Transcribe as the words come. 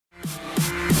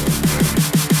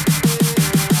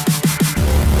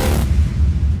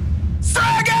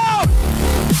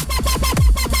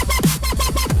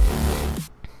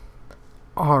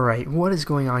What is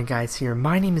going on, guys? Here,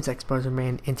 my name is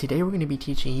Exposerman, and today we're going to be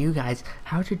teaching you guys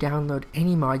how to download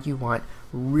any mod you want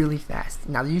really fast.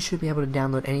 Now, you should be able to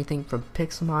download anything from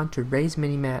pixelmon to Ray's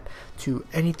minimap to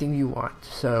anything you want.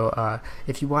 So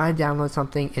if you want to download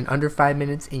something in under 5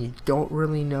 minutes and you don't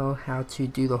really know how to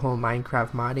do the whole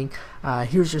Minecraft modding,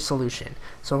 here's your solution.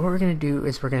 So what we're going to do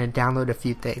is we're going to download a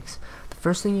few things.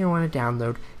 First thing you want to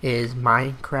download is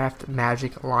Minecraft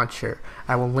Magic Launcher.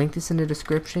 I will link this in the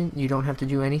description. You don't have to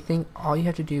do anything. All you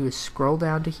have to do is scroll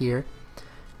down to here,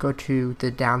 go to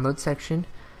the download section,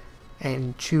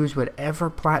 and choose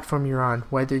whatever platform you're on,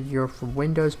 whether you're from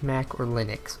Windows, Mac, or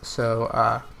Linux.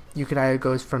 So you can either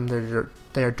go from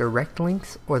their direct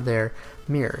links or their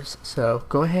mirrors. So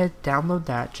go ahead, download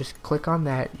that. Just click on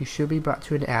that. You should be brought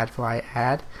to an ad,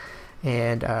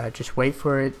 and just wait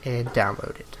for it and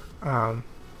download it.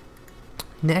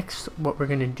 Next, what we're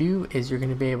going to do is you're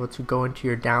going to be able to go into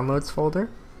your downloads folder,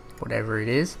 whatever it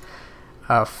is,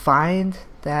 find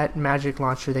that magic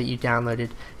launcher that you downloaded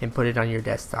and put it on your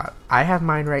desktop. I have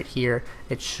mine right here.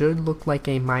 It should look like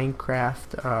a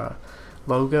Minecraft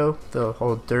logo, the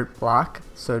whole dirt block,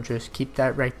 so just keep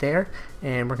that right there,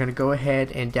 and we're going to go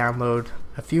ahead and download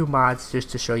a few mods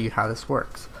just to show you how this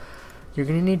works. You're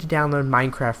going to need to download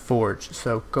Minecraft Forge,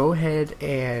 so go ahead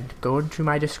and go into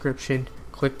my description,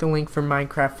 click the link for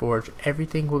Minecraft Forge.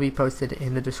 Everything will be posted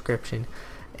in the description,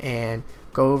 and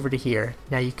go over to here.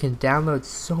 Now you can download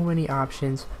so many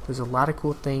options. There's a lot of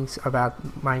cool things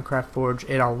about Minecraft Forge.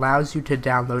 It allows you to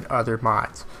download other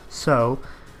mods, so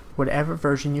whatever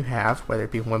version you have, whether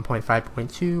it be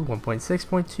 1.5.2,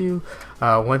 1.6.2,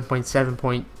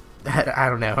 1.7. I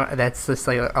don't know, that's just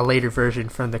like a later version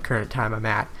from the current time I'm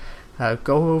at.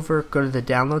 Go to the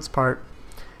downloads part,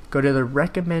 go to the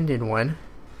recommended one,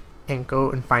 and go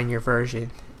and find your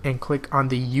version, and click on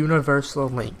the universal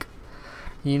link.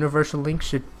 The universal link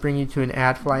should bring you to an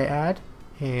ad,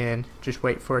 and just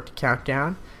wait for it to count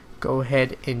down. Go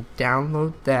ahead and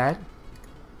download that,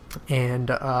 and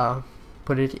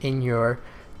put it in your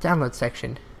download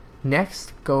section.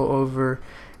 Next, go over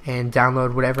and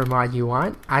download whatever mod you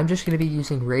want. I'm just going to be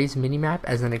using Ray's minimap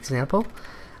as an example.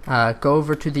 Go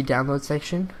over to the download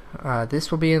section.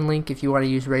 This will be in link if you want to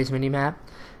use Ray's minimap,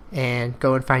 and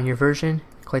go and find your version.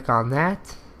 Click on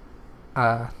that,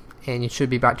 and you should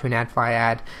be brought to an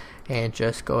ad, and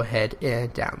just go ahead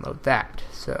and download that.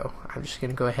 So I'm just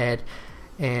going to go ahead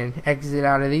and exit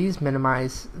out of these,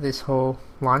 minimize this whole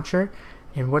launcher,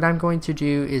 and what I'm going to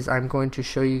do is I'm going to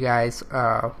show you guys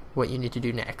what you need to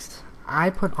do next.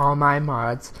 I put all my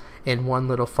mods in one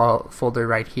little folder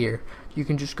right here. You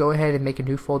can just go ahead and make a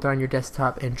new folder on your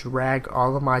desktop and drag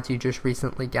all the mods you just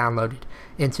recently downloaded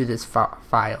into this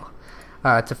file.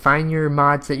 To find your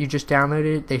mods that you just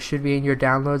downloaded, they should be in your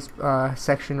downloads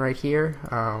section right here.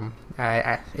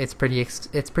 It's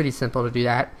pretty simple to do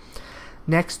that.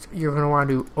 Next, you're going to want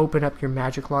to open up your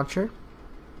magic launcher,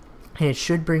 and it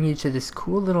should bring you to this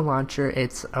cool little launcher.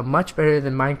 It's much better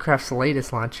than Minecraft's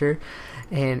latest launcher,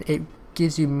 and it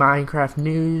gives you Minecraft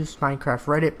news, Minecraft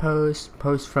Reddit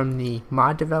posts from the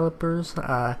mod developers,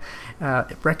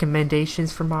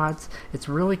 recommendations for mods. It's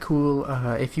really cool.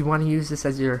 If you want to use this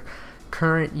as your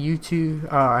current your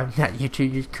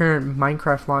current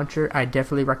Minecraft launcher, I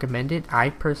definitely recommend it.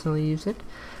 I personally use it.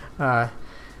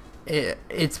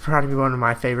 It's probably one of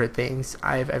my favorite things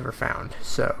I've ever found.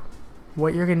 So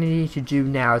what you're going to need to do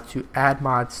now to add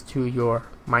mods to your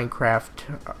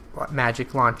Minecraft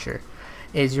Magic Launcher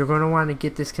is you're going to want to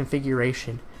get this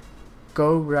configuration.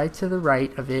 Go right to the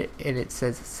right of it, and it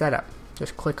says setup.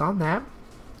 Just click on that,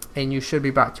 and you should be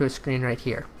brought to a screen right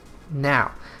here.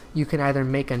 Now you can either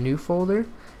make a new folder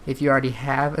if you already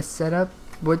have a setup.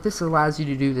 What this allows you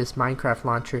to do, this Minecraft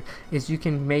launcher, is you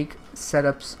can make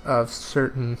setups of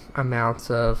certain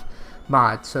amounts of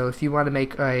mods. So if you want to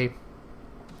make a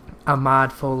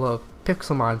mod full of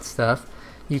pixelmon stuff,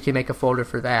 you can make a folder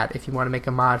for that. If you want to make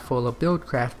a mod full of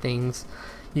buildcraft things,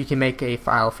 you can make a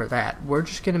file for that. We're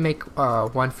just going to make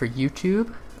one for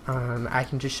YouTube. I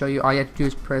can just show you. All you have to do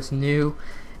is press new,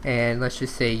 and let's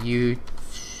just say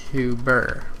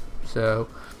YouTuber. So,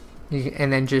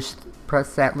 and then just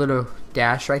press that little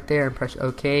dash right there and press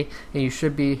OK, and you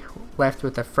should be left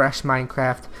with a fresh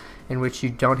Minecraft in which you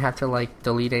don't have to like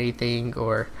delete anything,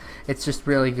 or it's just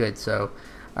really good. So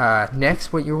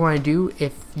next, what you want to do,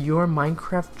 if your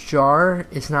Minecraft jar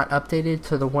is not updated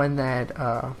to the one that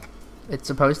it's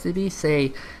supposed to be,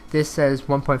 say this says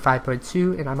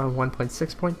 1.5.2 and I'm on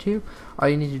 1.6.2, all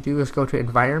you need to do is go to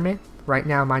environment. Right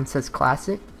now mine says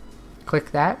classic.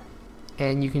 Click that,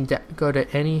 and you can go to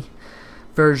any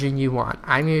version you want.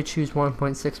 I'm going to choose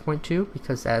 1.6.2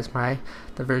 because that's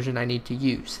the version I need to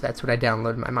use. That's what I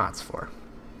downloaded my mods for.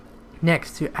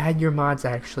 Next, to add your mods,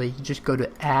 actually, you just go to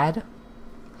add,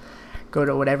 go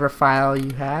to whatever file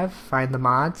you have, find the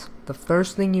mods. The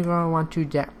first thing you're going to want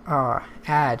to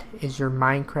add is your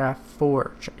Minecraft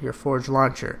Forge, your Forge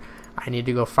launcher. I need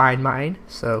to go find mine,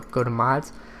 so go to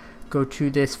mods, go to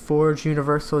this forge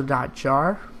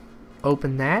universal.jar,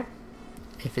 open that.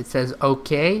 If it says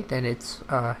OK, then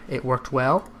it worked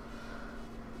well.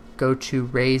 Go to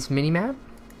raise minimap.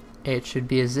 It should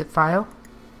be a zip file.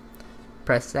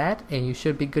 Press that and you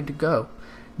should be good to go.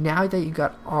 Now that you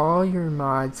got all your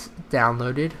mods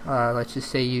downloaded, let's just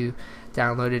say you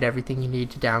downloaded everything you need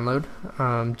to download,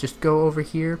 just go over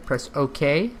here, press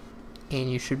OK,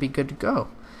 and you should be good to go.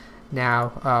 Now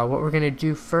what we're going to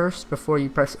do first before you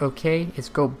press OK is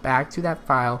go back to that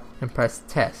file and press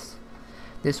test.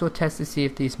 This will test to see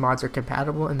if these mods are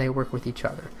compatible and they work with each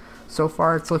other. So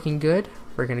far it's looking good.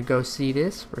 We're going to go see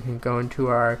this. We're going to go into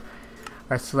our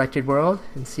selected world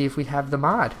and see if we have the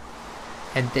mod.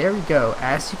 And there we go.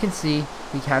 As you can see,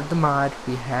 we have the mod.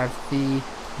 We have the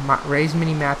raise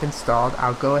minimap installed.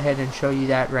 I'll go ahead and show you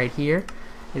that right here.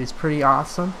 It is pretty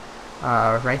awesome.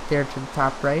 Right there to the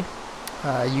top right.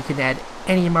 You can add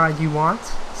any mod you want.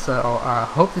 So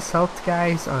hope this helped,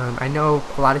 guys. I know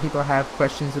a lot of people have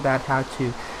questions about how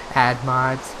to add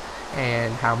mods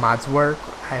and how mods work.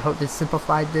 I hope this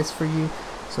simplified this for you.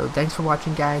 So thanks for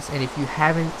watching, guys, and if you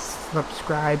haven't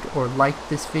subscribed or liked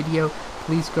this video,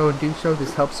 please go and do so.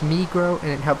 This helps me grow and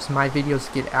it helps my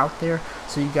videos get out there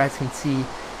so you guys can see,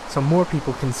 so more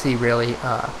people can see really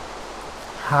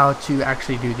how to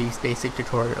actually do these basic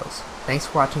tutorials. Thanks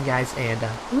for watching, guys, and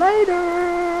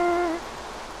later!